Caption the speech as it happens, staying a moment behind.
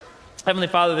Heavenly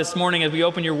Father, this morning as we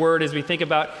open your word, as we think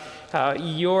about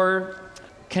your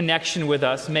connection with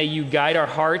us, may you guide our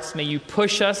hearts, may you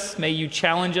push us, may you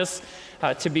challenge us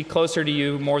to be closer to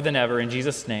you more than ever. In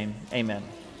Jesus' name, amen.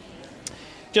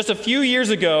 Just a few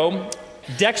years ago,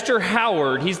 Dexter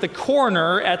Howard, he's the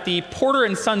coroner at the Porter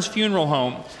and Sons Funeral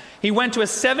Home. He went to a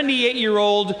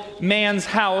 78-year-old man's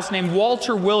house named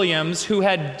Walter Williams who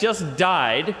had just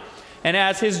died. And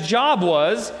as his job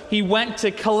was, he went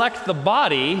to collect the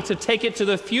body to take it to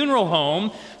the funeral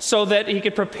home so that he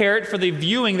could prepare it for the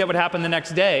viewing that would happen the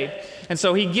next day. And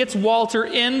so he gets Walter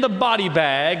in the body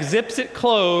bag, zips it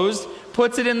closed,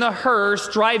 puts it in the hearse,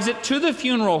 drives it to the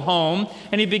funeral home,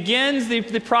 and he begins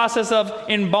the process of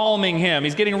embalming him.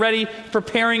 He's getting ready,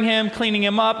 preparing him, cleaning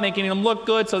him up, making him look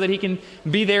good so that he can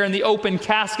be there in the open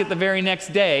casket the very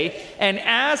next day. And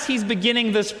as he's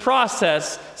beginning this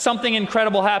process, something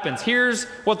incredible happens. Here's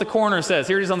what the coroner says.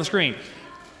 Here it is on the screen.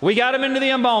 We got him into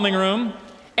the embalming room,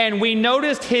 and we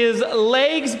noticed his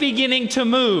legs beginning to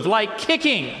move, like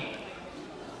kicking.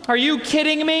 Are you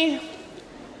kidding me?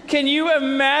 Can you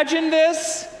imagine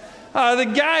this? The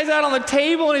guy's out on the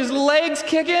table and his legs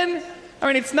kicking. I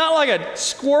mean, it's not like a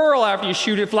squirrel after you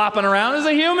shoot it flopping around. It's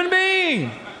a human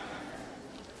being.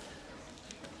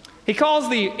 He calls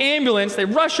the ambulance. They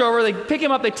rush over. They pick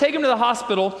him up. They take him to the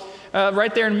hospital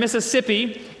right there in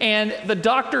Mississippi. And the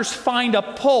doctors find a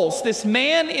pulse. This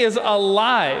man is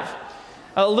alive.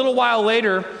 A little while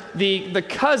later, the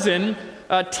cousin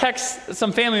texts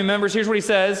some family members. Here's what he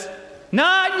says.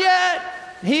 Not yet.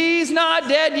 He's not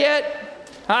dead yet.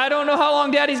 I don't know how long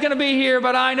Daddy's going to be here,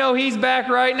 but I know he's back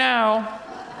right now.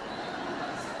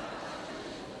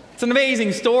 It's an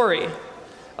amazing story.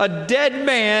 A dead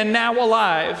man now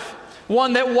alive.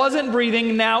 One that wasn't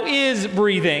breathing now is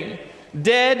breathing.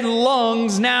 Dead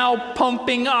lungs now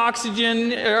pumping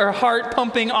oxygen, or heart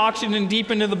pumping oxygen deep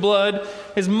into the blood.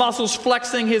 His muscles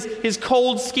flexing, his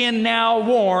cold skin now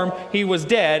warm. He was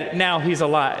dead, now he's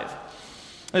alive.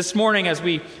 This morning, as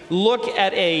we look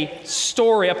at a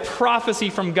story, a prophecy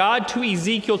from God to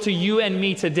Ezekiel to you and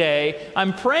me today,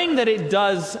 I'm praying that it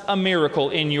does a miracle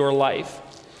in your life,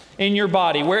 in your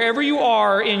body, wherever you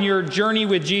are in your journey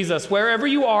with Jesus, wherever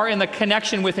you are in the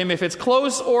connection with Him, if it's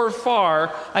close or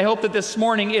far. I hope that this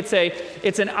morning it's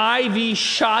an IV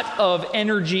shot of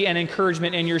energy and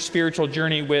encouragement in your spiritual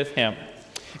journey with Him.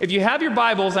 If you have your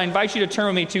Bibles, I invite you to turn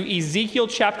with me to Ezekiel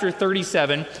chapter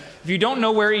 37. If you don't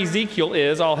know where Ezekiel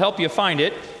is, I'll help you find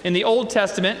it. In the Old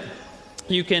Testament,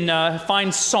 you can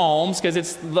find Psalms because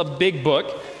it's the big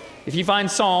book. If you find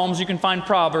Psalms, you can find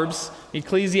Proverbs,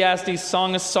 Ecclesiastes,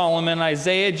 Song of Solomon,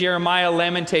 Isaiah, Jeremiah,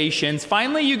 Lamentations.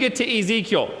 Finally, you get to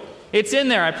Ezekiel. It's in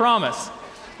there, I promise.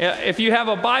 If you have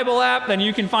a Bible app, then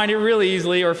you can find it really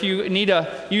easily. Or if you need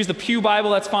to use the Pew Bible,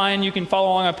 that's fine. You can follow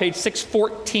along on page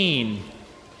 614.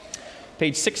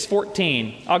 Page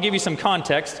 614. I'll give you some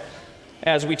context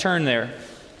as we turn there.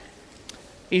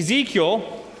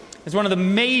 Ezekiel is one of the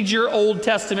major Old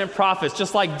Testament prophets,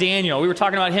 just like Daniel. We were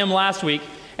talking about him last week,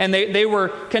 and they were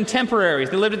contemporaries.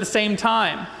 They lived at the same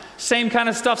time. Same kind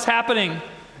of stuff's happening.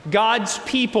 God's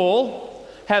people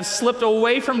have slipped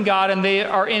away from God, and they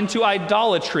are into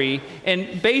idolatry.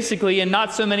 And basically, in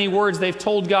not so many words, they've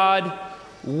told God,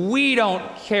 we don't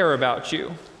care about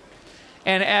you.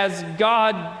 And as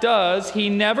God does, He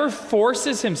never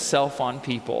forces Himself on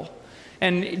people.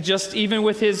 And just even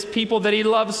with His people that He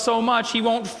loves so much, He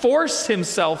won't force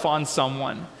Himself on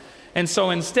someone. And so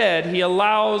instead, He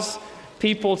allows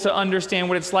people to understand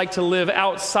what it's like to live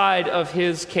outside of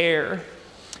His care.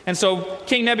 And so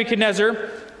King Nebuchadnezzar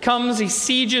comes, he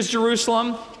sieges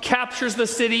Jerusalem, captures the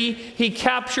city, he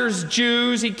captures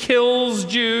Jews, he kills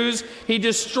Jews, he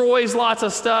destroys lots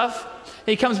of stuff.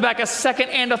 He comes back a second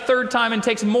and a third time and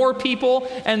takes more people,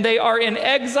 and they are in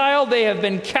exile, they have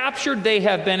been captured, they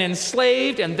have been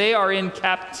enslaved, and they are in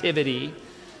captivity.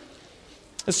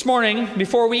 This morning,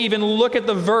 before we even look at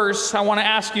the verse, I want to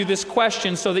ask you this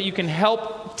question so that you can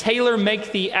help tailor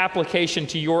make the application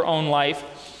to your own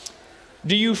life.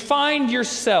 Do you find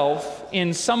yourself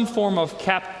in some form of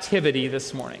captivity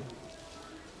this morning?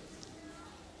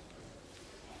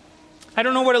 I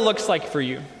don't know what it looks like for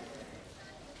you.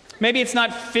 Maybe it's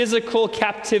not physical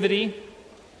captivity,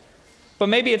 but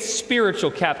maybe it's spiritual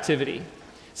captivity.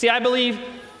 See, I believe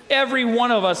every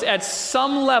one of us at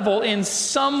some level, in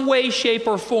some way, shape,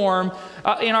 or form,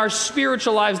 in our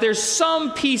spiritual lives, there's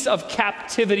some piece of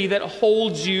captivity that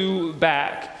holds you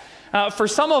back. For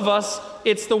some of us,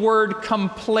 it's the word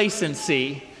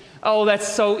complacency. Oh, that's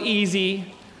so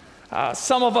easy.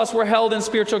 Some of us were held in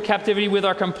spiritual captivity with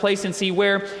our complacency,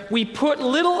 where we put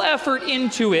little effort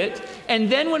into it, and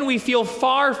then when we feel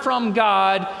far from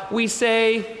God, we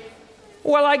say,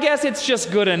 Well, I guess it's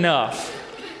just good enough.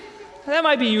 That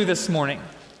might be you this morning.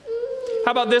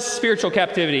 How about this spiritual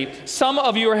captivity? Some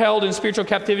of you are held in spiritual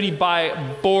captivity by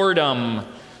boredom.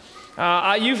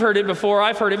 You've heard it before.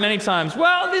 I've heard it many times.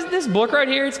 Well, this book right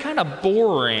here, it's kind of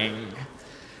boring.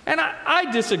 And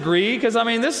I disagree, because,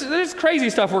 there's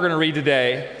crazy stuff we're going to read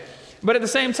today. But at the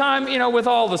same time, with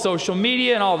all the social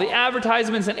media and all the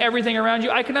advertisements and everything around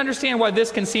you, I can understand why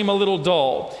this can seem a little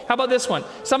dull. How about this one?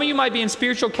 Some of you might be in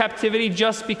spiritual captivity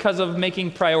just because of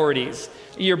making priorities.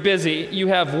 You're busy, you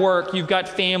have work, you've got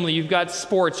family, you've got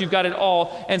sports, you've got it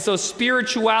all. And so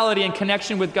spirituality and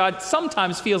connection with God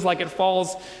sometimes feels like it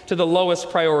falls to the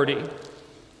lowest priority.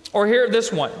 Or here,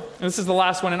 this one. And this is the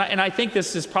last one, and I think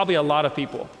this is probably a lot of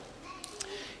people.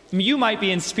 You might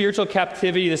be in spiritual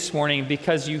captivity this morning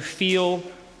because you feel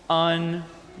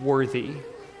unworthy.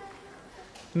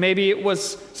 Maybe it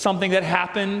was something that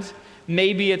happened.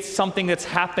 Maybe it's something that's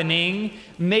happening.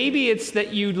 Maybe it's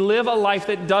that you live a life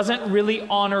that doesn't really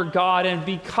honor God, and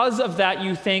because of that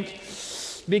you think,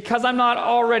 because I'm not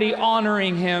already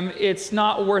honoring Him, it's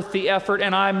not worth the effort,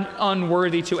 and I'm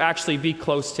unworthy to actually be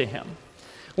close to Him.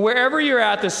 Wherever you're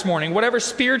at this morning, whatever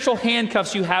spiritual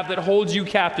handcuffs you have that holds you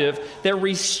captive, that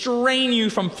restrain you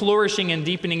from flourishing and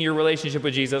deepening your relationship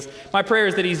with Jesus, my prayer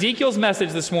is that Ezekiel's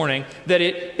message this morning, that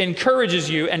it encourages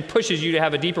you and pushes you to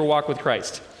have a deeper walk with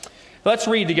Christ. Let's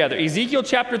read together. Ezekiel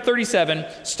chapter 37,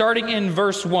 starting in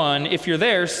verse 1. If you're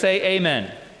there, say amen.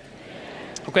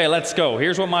 Amen. Okay, let's go.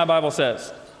 Here's what my Bible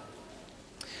says.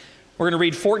 We're going to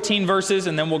read 14 verses,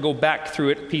 and then we'll go back through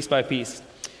it piece by piece.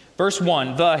 Verse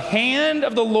 1, the hand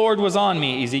of the Lord was on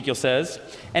me, Ezekiel says,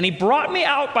 and He brought me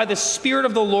out by the Spirit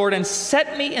of the Lord and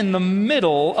set me in the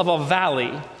middle of a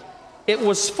valley. It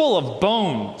was full of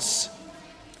bones.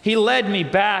 He led me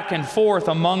back and forth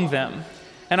among them,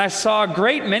 and I saw a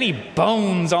great many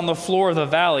bones on the floor of the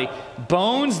valley,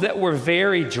 bones that were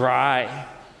very dry.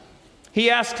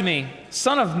 He asked me,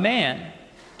 Son of man,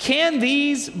 can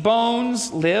these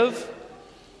bones live?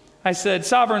 I said,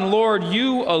 Sovereign Lord,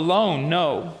 you alone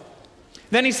know.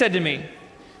 Then He said to me,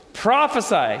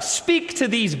 prophesy, speak to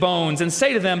these bones and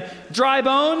say to them, dry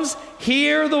bones,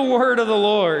 hear the word of the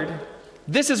Lord.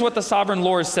 This is what the sovereign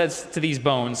Lord says to these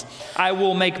bones. I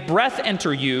will make breath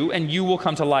enter you, and you will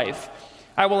come to life.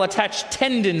 I will attach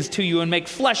tendons to you and make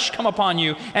flesh come upon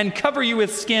you and cover you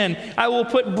with skin. I will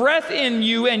put breath in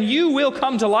you, and you will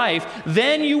come to life.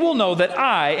 Then you will know that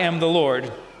I am the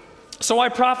Lord. So I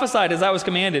prophesied as I was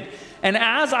commanded. And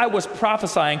as I was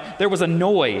prophesying, there was a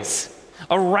noise,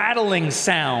 a rattling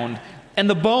sound, and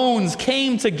the bones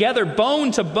came together, bone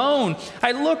to bone.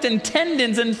 I looked, and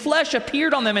tendons and flesh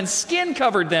appeared on them, and skin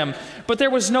covered them, but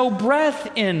there was no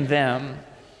breath in them.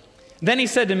 Then He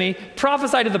said to me,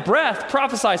 prophesy to the breath,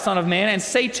 prophesy, Son of man, and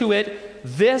say to it,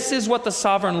 this is what the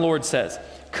sovereign Lord says.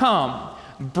 Come,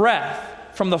 breath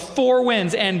from the four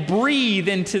winds, and breathe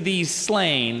into these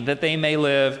slain, that they may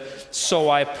live.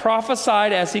 So I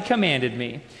prophesied as He commanded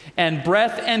me, and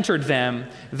breath entered them.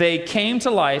 They came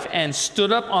to life and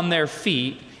stood up on their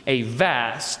feet, a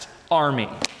vast army.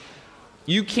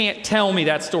 You can't tell me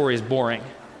that story is boring.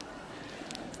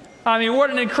 What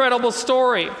an incredible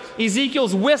story.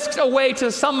 Ezekiel's whisked away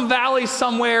to some valley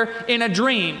somewhere in a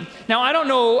dream. Now, I don't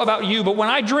know about you, but when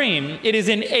I dream, it is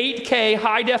in 8K,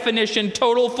 high definition,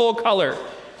 total full color.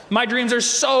 My dreams are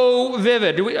so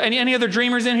vivid. Any other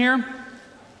dreamers in here?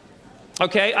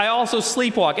 Okay, I also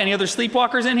sleepwalk. Any other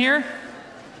sleepwalkers in here?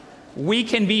 We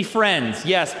can be friends.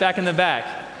 Yes, back in the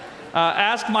back.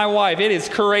 Ask my wife. It is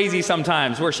crazy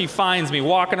sometimes where she finds me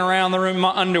walking around the room in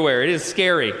my underwear. It is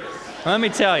scary. Let me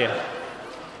tell you.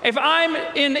 If I'm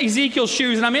in Ezekiel's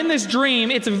shoes and I'm in this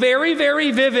dream, it's very, very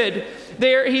vivid.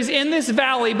 He's in this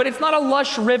valley, but it's not a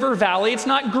lush river valley. It's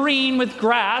not green with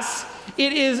grass.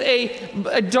 It is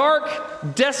a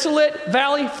dark, desolate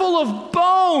valley full of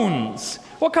bones.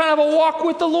 What kind of a walk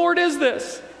with the Lord is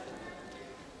this?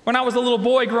 When I was a little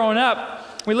boy growing up,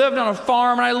 we lived on a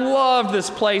farm, and I loved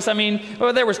this place.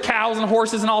 There was cows and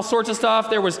horses and all sorts of stuff.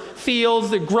 There was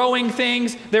fields, the growing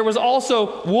things. There was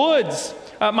also woods.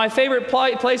 My favorite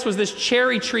place was this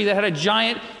cherry tree that had a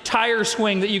giant tire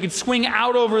swing that you could swing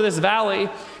out over this valley.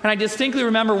 And I distinctly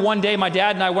remember one day my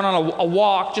dad and I went on a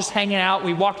walk, just hanging out.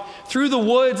 We walked through the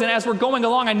woods, and as we're going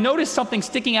along, I noticed something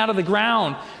sticking out of the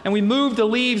ground. And we moved the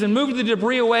leaves and moved the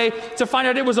debris away to find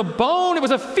out it was a bone. It was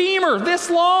a femur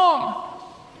this long.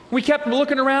 We kept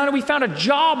looking around, and we found a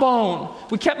jawbone.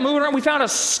 We kept moving around. We found a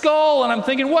skull, and I'm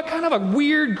thinking, what kind of a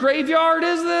weird graveyard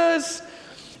is this?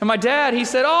 And my dad, he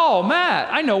said, oh,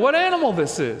 Matt, I know what animal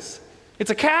this is.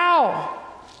 It's a cow.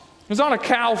 was on a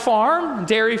cow farm,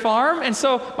 dairy farm, and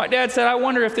so my dad said, I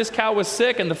wonder if this cow was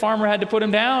sick and the farmer had to put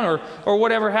him down or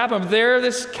whatever happened. There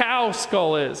this cow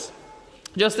skull is.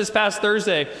 Just this past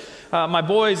Thursday, my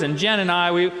boys and Jen and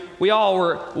I, we all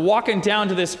were walking down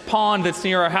to this pond that's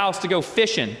near our house to go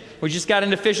fishing. We just got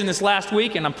into fishing this last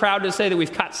week, and I'm proud to say that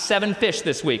we've caught 7 fish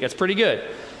this week. That's pretty good.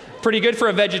 Pretty good for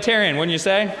a vegetarian, wouldn't you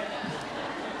say?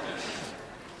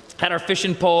 Had our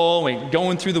fishing pole, we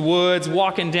going through the woods,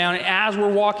 walking down, and as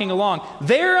we're walking along,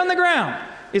 there on the ground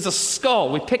is a skull.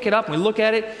 We pick it up, and we look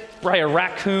at it, probably a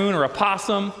raccoon or a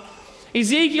possum.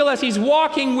 Ezekiel, as he's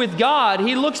walking with God,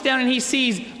 he looks down and he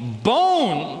sees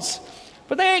bones,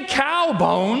 but they ain't cow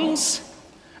bones.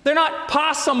 They're not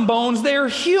possum bones, they're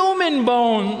human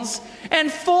bones,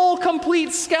 and full,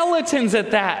 complete skeletons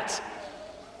at that.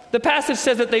 The passage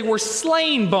says that they were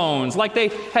slain bones, like they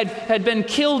had been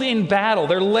killed in battle.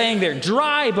 They're laying there,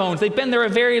 dry bones. They've been there a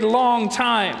very long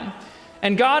time.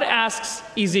 And God asks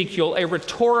Ezekiel a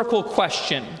rhetorical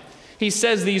question. He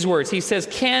says these words. He says,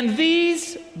 can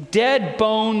these dead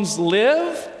bones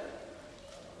live?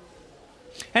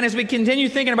 And as we continue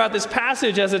thinking about this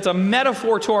passage as it's a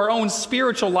metaphor to our own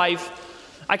spiritual life,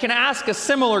 I can ask a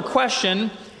similar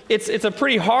question. It's a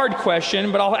pretty hard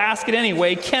question, but I'll ask it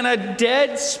anyway. Can a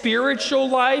dead spiritual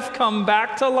life come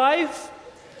back to life?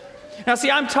 Now,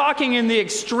 see, I'm talking in the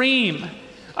extreme.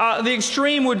 The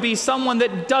extreme would be someone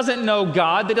that doesn't know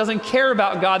God, that doesn't care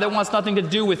about God, that wants nothing to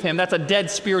do with Him. That's a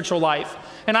dead spiritual life.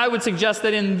 And I would suggest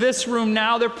that in this room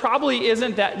now, there probably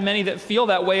isn't that many that feel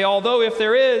that way, although if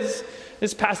there is,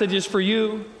 this passage is for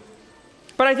you.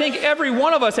 But I think every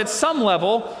one of us at some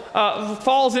level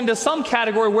falls into some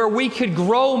category where we could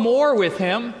grow more with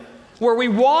Him, where we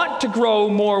want to grow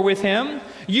more with Him.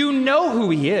 You know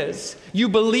who He is. You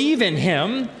believe in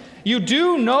Him. You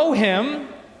do know Him.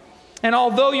 And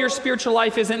although your spiritual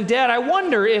life isn't dead, I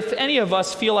wonder if any of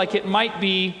us feel like it might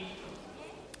be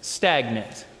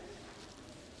stagnant.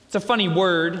 It's a funny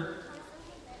word.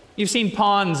 You've seen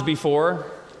ponds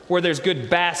before where there's good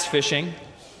bass fishing.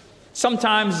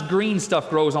 Sometimes green stuff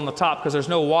grows on the top because there's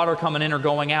no water coming in or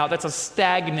going out. That's a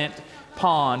stagnant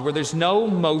pond where there's no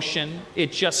motion.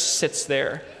 It just sits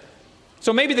there.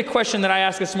 So maybe the question that I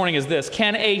ask this morning is this: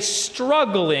 can a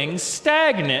struggling,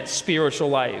 stagnant spiritual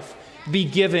life be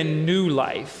given new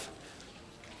life?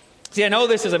 See, I know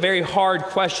this is a very hard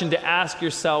question to ask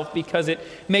yourself because it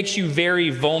makes you very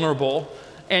vulnerable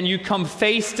and you come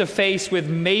face to face with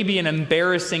maybe an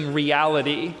embarrassing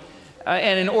reality.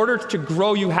 And in order to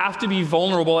grow, you have to be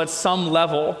vulnerable at some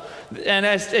level. And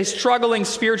as a struggling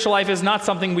spiritual life is not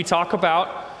something we talk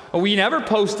about. We never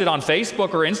post it on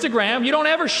Facebook or Instagram. You don't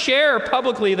ever share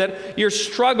publicly that you're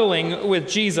struggling with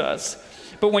Jesus.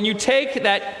 But when you take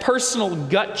that personal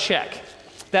gut check,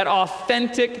 that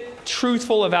authentic,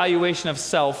 truthful evaluation of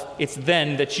self, it's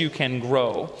then that you can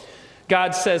grow.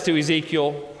 God says to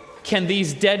Ezekiel, can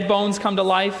these dead bones come to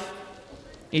life?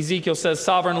 Ezekiel says,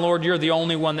 Sovereign Lord, you're the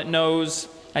only one that knows.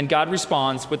 And God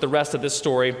responds with the rest of this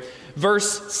story.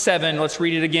 Verse 7, let's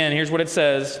read it again. Here's what it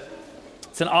says.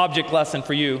 It's an object lesson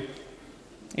for you.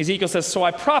 Ezekiel says, so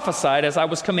I prophesied as I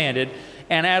was commanded,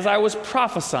 and as I was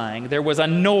prophesying, there was a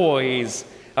noise,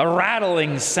 a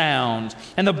rattling sound,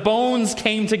 and the bones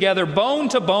came together, bone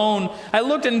to bone. I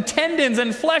looked, and tendons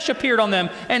and flesh appeared on them,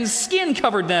 and skin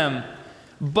covered them.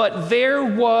 But there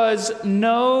was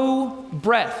no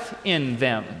breath in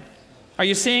them. Are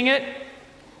you seeing it?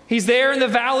 He's there in the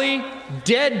valley,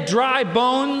 dead, dry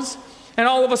bones, and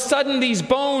all of a sudden these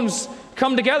bones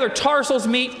come together. Tarsals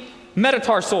meet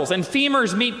metatarsals, and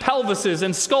femurs meet pelvises,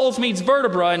 and skulls meets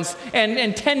vertebra,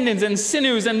 and tendons and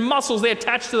sinews and muscles, they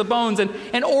attach to the bones,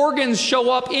 and organs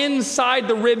show up inside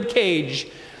the rib cage.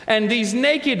 And these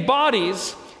naked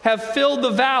bodies have filled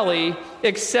the valley,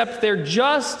 except they're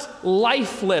just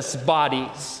lifeless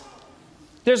bodies.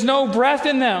 There's no breath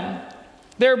in them.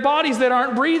 They're bodies that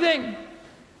aren't breathing.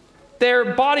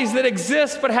 They're bodies that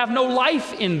exist but have no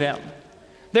life in them.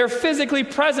 They're physically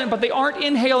present, but they aren't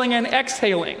inhaling and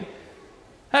exhaling.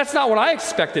 That's not what I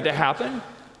expected to happen.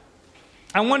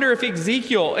 I wonder if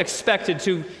Ezekiel expected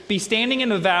to be standing in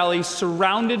the valley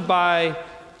surrounded by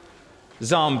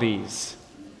zombies.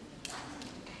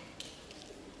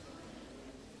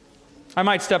 I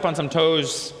might step on some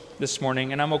toes this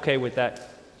morning, and I'm okay with that.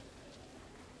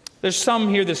 There's some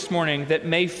here this morning that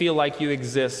may feel like you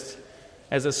exist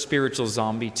as a spiritual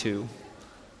zombie too.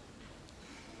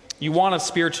 You want a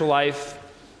spiritual life,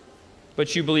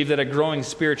 but you believe that a growing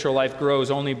spiritual life grows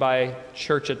only by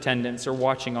church attendance or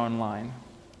watching online.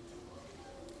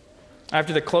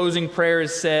 After the closing prayer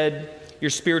is said, your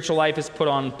spiritual life is put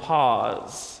on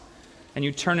pause, and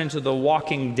you turn into the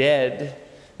walking dead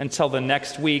until the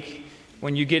next week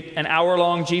when you get an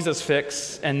hour-long Jesus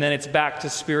fix, and then it's back to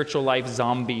spiritual life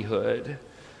zombiehood.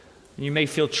 You may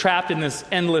feel trapped in this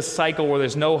endless cycle where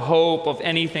there's no hope of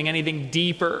anything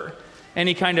deeper,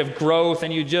 any kind of growth,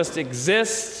 and you just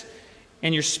exist,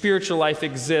 and your spiritual life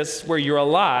exists where you're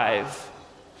alive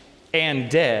and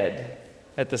dead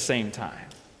at the same time.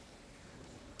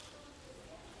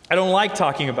 I don't like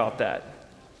talking about that.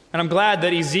 And I'm glad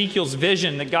that Ezekiel's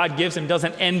vision that God gives him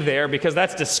doesn't end there, because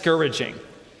that's discouraging.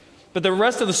 But the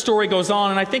rest of the story goes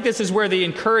on, and I think this is where the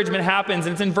encouragement happens,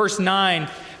 and it's in verse 9,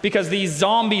 because these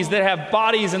zombies that have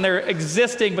bodies and they're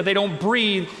existing but they don't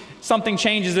breathe, something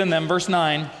changes in them. Verse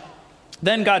 9,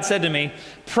 then God said to me,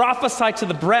 prophesy to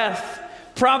the breath,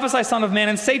 prophesy, son of man,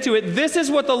 and say to it, this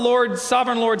is what the Lord,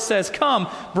 sovereign Lord says, come,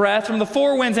 breath from the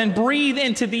four winds, and breathe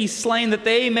into these slain that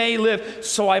they may live.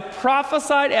 So I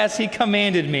prophesied as he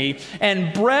commanded me,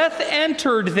 and breath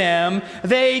entered them.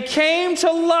 They came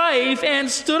to life and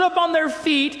stood up on their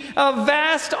feet, a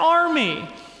vast army.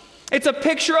 It's a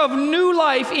picture of new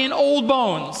life in old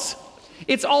bones.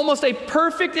 It's almost a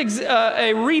perfect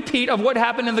a repeat of what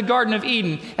happened in the Garden of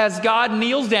Eden, as God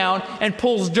kneels down and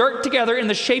pulls dirt together in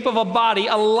the shape of a body,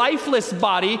 a lifeless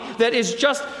body that is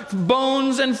just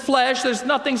bones and flesh. There's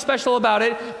nothing special about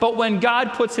it. But when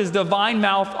God puts his divine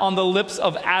mouth on the lips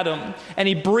of Adam and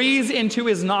he breathes into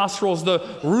his nostrils the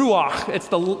ruach, it's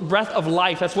the breath of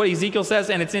life. That's what Ezekiel says,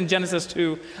 and it's in Genesis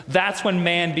 2. That's when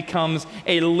man becomes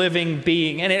a living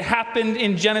being. And it happened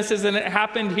in Genesis, and it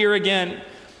happened here again,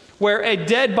 where a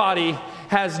dead body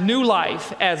has new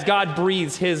life as God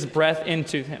breathes his breath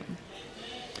into him.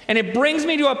 And it brings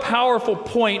me to a powerful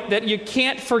point that you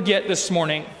can't forget this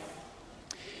morning.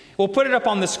 We'll put it up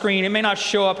on the screen. It may not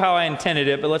show up how I intended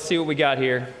it, but let's see what we got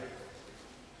here.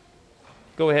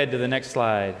 Go ahead to the next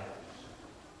slide.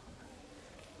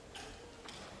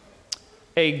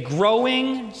 A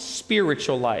growing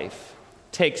spiritual life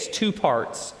takes two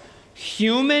parts: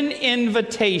 human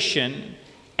invitation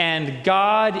and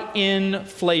God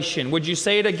inflation. Would you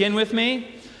say it again with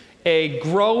me? A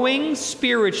growing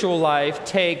spiritual life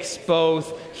takes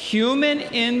both human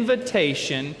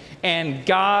invitation and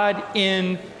God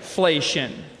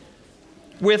inflation.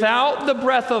 Without the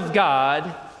breath of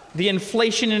God, the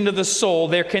inflation into the soul,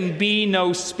 there can be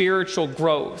no spiritual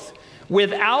growth.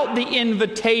 Without the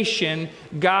invitation,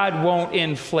 God won't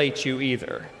inflate you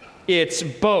either. It's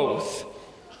both.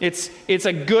 It's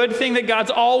a good thing that God's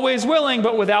always willing,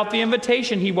 but without the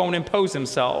invitation, he won't impose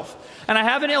himself. And I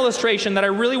have an illustration that I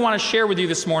really want to share with you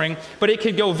this morning, but it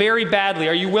could go very badly.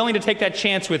 Are you willing to take that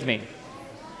chance with me?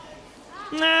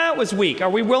 Nah, it was weak. Are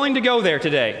we willing to go there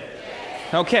today?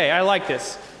 Okay, I like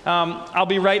this. I'll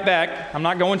be right back. I'm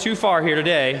not going too far here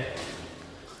today.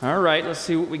 All right, let's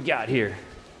see what we got here.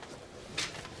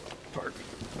 Park.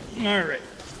 All right.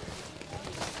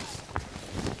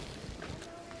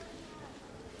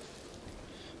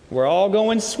 We're all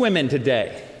going swimming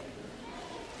today.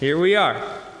 Here we are.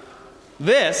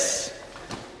 This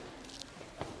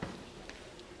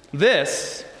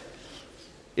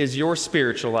is your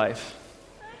spiritual life.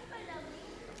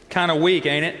 Kind of weak,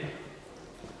 ain't it?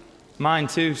 Mine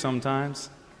too sometimes.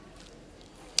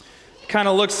 Kind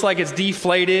of looks like it's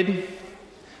deflated,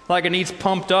 like it needs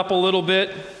pumped up a little bit.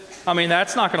 I mean,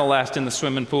 that's not going to last in the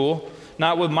swimming pool.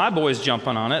 Not with my boys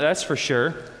jumping on it, that's for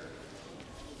sure.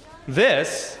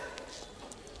 This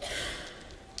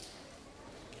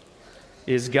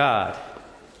is God.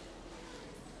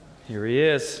 Here he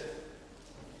is.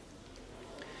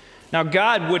 Now,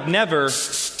 God would never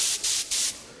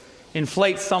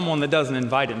inflate someone that doesn't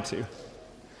invite him to.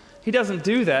 He doesn't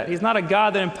do that. He's not a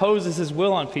God that imposes his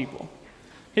will on people.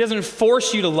 He doesn't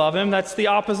force you to love him. That's the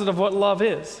opposite of what love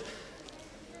is.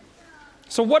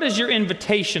 So what does your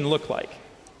invitation look like?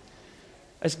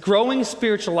 A growing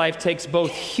spiritual life takes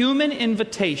both human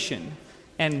invitation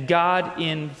and God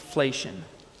inflation.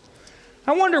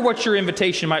 I wonder what your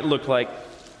invitation might look like.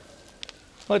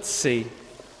 Let's see.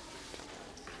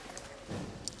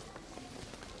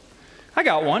 I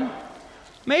got one.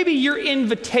 Maybe your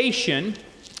invitation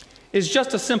is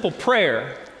just a simple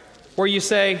prayer where you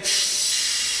say,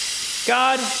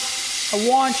 God, I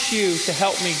want you to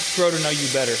help me grow to know you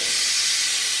better.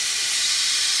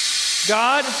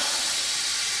 God,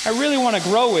 I really want to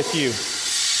grow with you.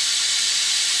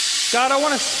 God, I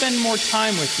want to spend more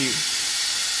time with you.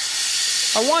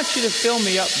 I want you to fill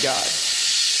me up, God.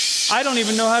 I don't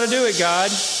even know how to do it,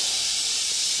 God.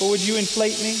 But would you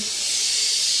inflate me?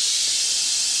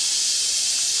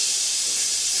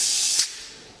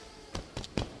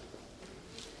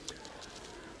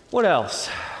 What else?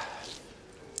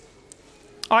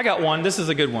 I got one. This is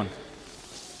a good one.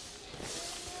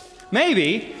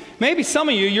 Maybe some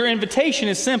of you, your invitation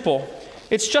is simple.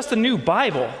 It's just a new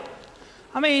Bible.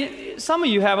 I mean, some of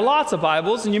you have lots of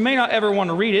Bibles, and you may not ever want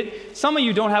to read it. Some of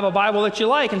you don't have a Bible that you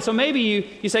like, and so maybe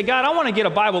you say, God, I want to get a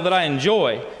Bible that I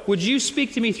enjoy. Would you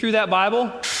speak to me through that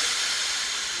Bible?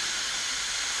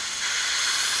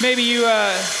 Maybe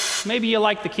you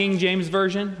like the King James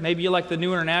Version. Maybe you like the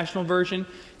New International Version.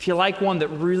 If you like one that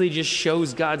really just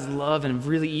shows God's love and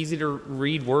really easy to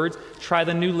read words, try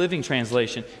the New Living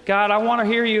Translation. God, I want to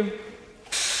hear you.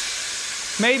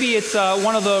 Maybe it's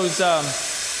one of those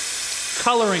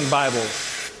coloring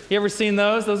Bibles. You ever seen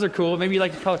those? Those are cool. Maybe you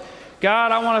like to color.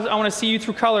 God, I want to see you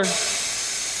through color.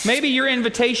 Maybe your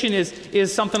invitation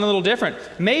is something a little different.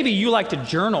 Maybe you like to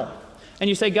journal. And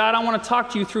you say, God, I want to talk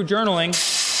to you through journaling.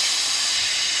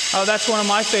 Oh, that's one of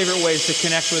my favorite ways to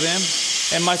connect with Him.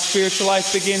 And my spiritual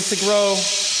life begins to grow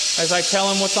as I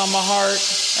tell Him what's on my heart,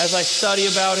 as I study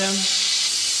about Him,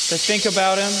 to think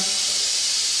about Him.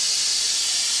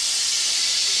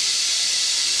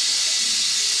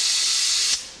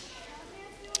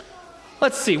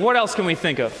 Let's see, what else can we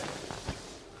think of?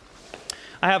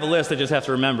 I have a list, I just have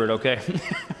to remember it, okay?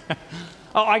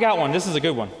 Oh, I got one. This is a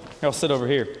good one. I'll sit over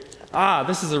here.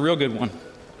 This is a real good one.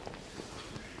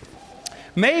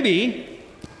 Maybe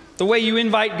the way you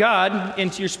invite God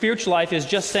into your spiritual life is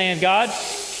just saying, God,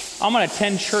 I'm going to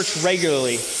attend church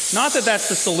regularly. Not that that's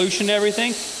the solution to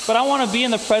everything, but I want to be in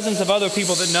the presence of other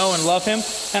people that know and love Him,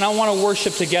 and I want to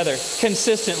worship together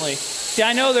consistently. See,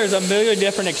 I know there's a million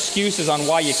different excuses on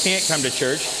why you can't come to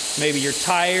church. Maybe you're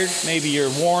tired, maybe you're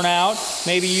worn out,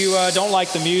 maybe you don't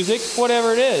like the music,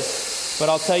 whatever it is. But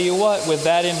I'll tell you what, with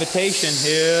that invitation,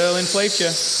 He'll inflate you.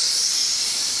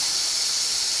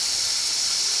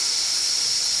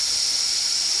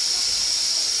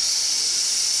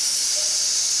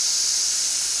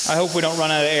 I hope we don't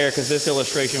run out of air, because this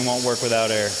illustration won't work without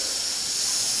air.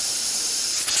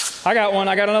 I got one.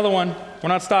 I got another one. We're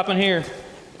not stopping here.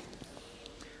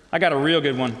 I got a real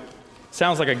good one.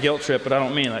 Sounds like a guilt trip, but I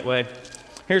don't mean it that way.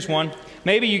 Here's one.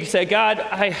 Maybe you can say, God,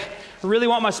 I really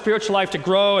want my spiritual life to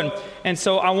grow, and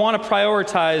so I want to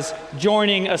prioritize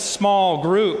joining a small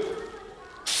group.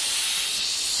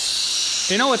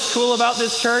 You know what's cool about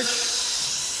this church?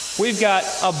 We've got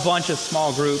a bunch of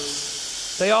small groups.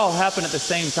 They all happen at the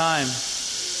same time,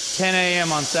 10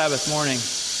 a.m. on Sabbath morning.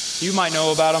 You might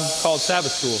know about them, called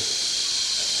Sabbath School.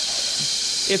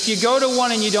 If you go to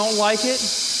one and you don't like it,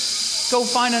 go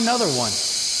find another one.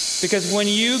 Because when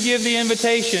you give the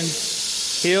invitation,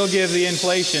 He'll give the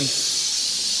inflation.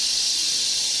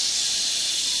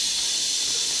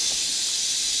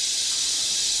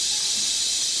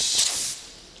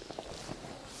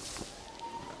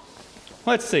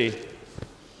 Let's see.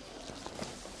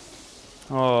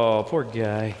 Oh, poor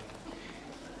guy.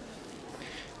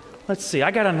 Let's see.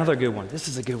 I got another good one. This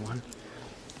is a good one.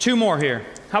 Two more here.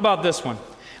 How about this one?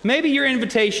 Maybe your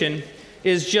invitation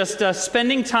is just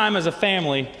spending time as a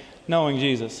family knowing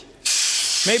Jesus.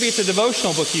 Maybe it's a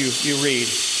devotional book you read.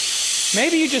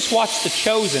 Maybe you just watch The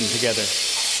Chosen together.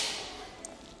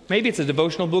 Maybe it's a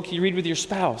devotional book you read with your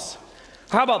spouse.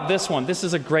 How about this one? This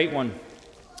is a great one.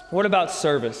 What about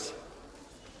service?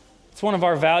 It's one of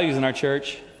our values in our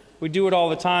church. We do it all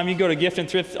the time. You go to Gift and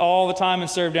Thrift all the time and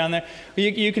serve down there.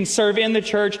 You can serve in the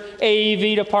church,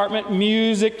 AV department,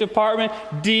 music department,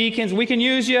 deacons. We can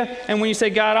use you. And when you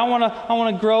say, God, I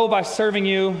want to grow by serving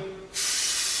you,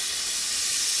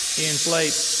 He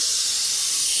inflates.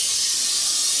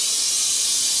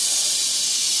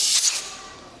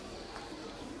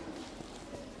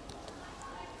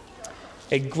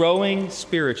 A growing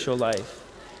spiritual life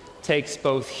takes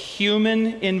both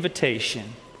human invitation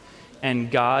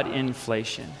and God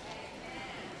inflation.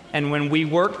 And when we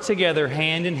work together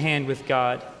hand in hand with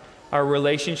God, our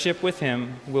relationship with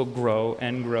Him will grow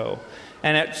and grow.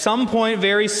 And at some point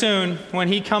very soon, when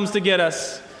He comes to get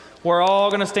us, we're all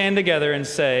going to stand together and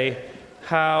say,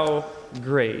 "How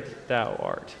great Thou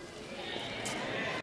art."